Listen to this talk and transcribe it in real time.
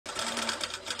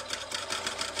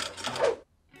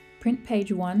Print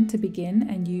page 1 to begin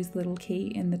and use the little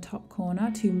key in the top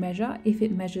corner to measure. If it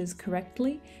measures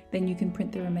correctly, then you can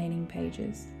print the remaining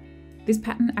pages. This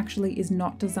pattern actually is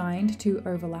not designed to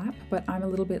overlap, but I'm a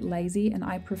little bit lazy and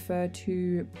I prefer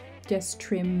to just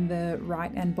trim the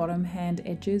right and bottom hand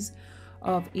edges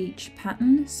of each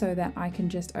pattern so that I can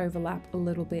just overlap a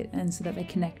little bit and so that they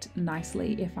connect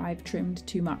nicely if I've trimmed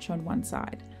too much on one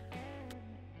side.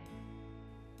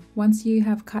 Once you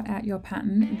have cut out your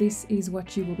pattern, this is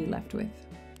what you will be left with.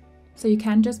 So you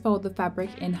can just fold the fabric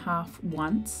in half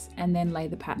once and then lay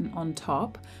the pattern on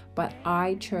top, but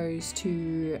I chose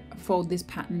to fold this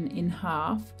pattern in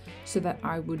half so that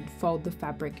I would fold the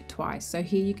fabric twice. So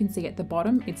here you can see at the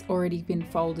bottom, it's already been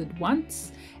folded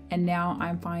once, and now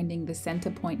I'm finding the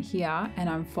center point here and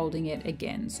I'm folding it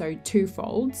again. So 2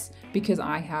 folds because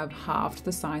I have halved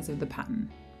the size of the pattern.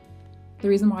 The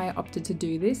reason why I opted to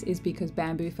do this is because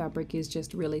bamboo fabric is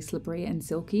just really slippery and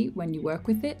silky when you work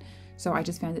with it. So I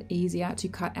just found it easier to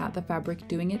cut out the fabric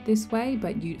doing it this way,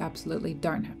 but you absolutely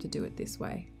don't have to do it this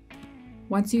way.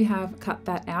 Once you have cut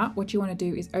that out, what you want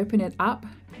to do is open it up,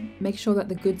 make sure that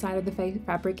the good side of the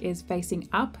fabric is facing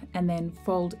up, and then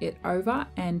fold it over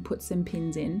and put some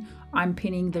pins in. I'm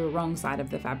pinning the wrong side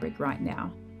of the fabric right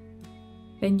now.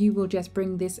 Then you will just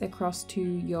bring this across to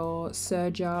your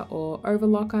serger or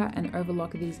overlocker and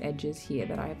overlock these edges here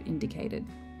that I have indicated.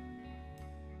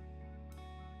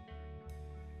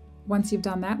 Once you've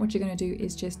done that, what you're going to do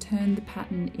is just turn the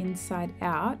pattern inside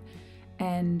out,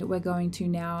 and we're going to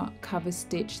now cover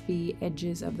stitch the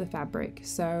edges of the fabric.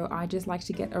 So I just like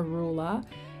to get a ruler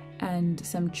and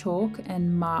some chalk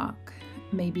and mark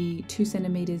maybe 2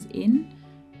 centimeters in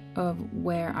of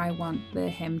where I want the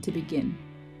hem to begin.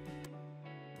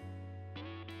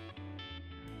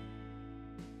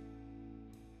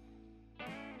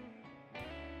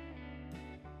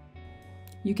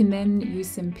 You can then use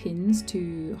some pins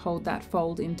to hold that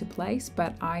fold into place,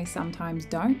 but I sometimes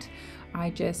don't.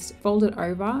 I just fold it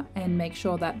over and make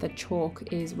sure that the chalk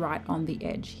is right on the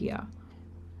edge here.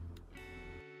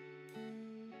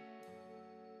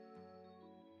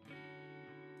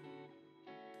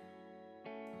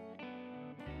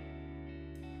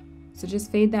 So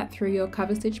just feed that through your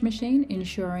cover stitch machine,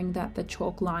 ensuring that the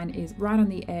chalk line is right on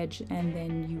the edge, and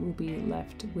then you will be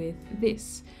left with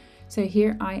this. So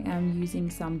here I am using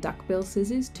some duckbill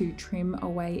scissors to trim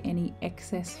away any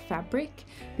excess fabric.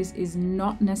 This is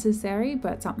not necessary,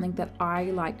 but something that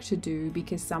I like to do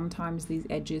because sometimes these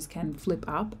edges can flip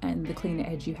up, and the cleaner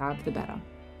edge you have, the better.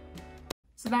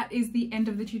 So that is the end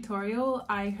of the tutorial.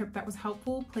 I hope that was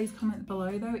helpful. Please comment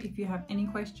below though if you have any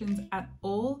questions at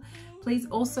all. Please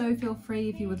also feel free,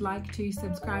 if you would like, to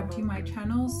subscribe to my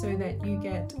channel so that you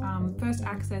get first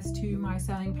access to my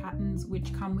sewing patterns,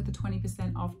 which come with a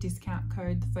 20% off discount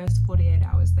code the first 48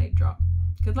 hours they drop.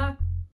 Good luck!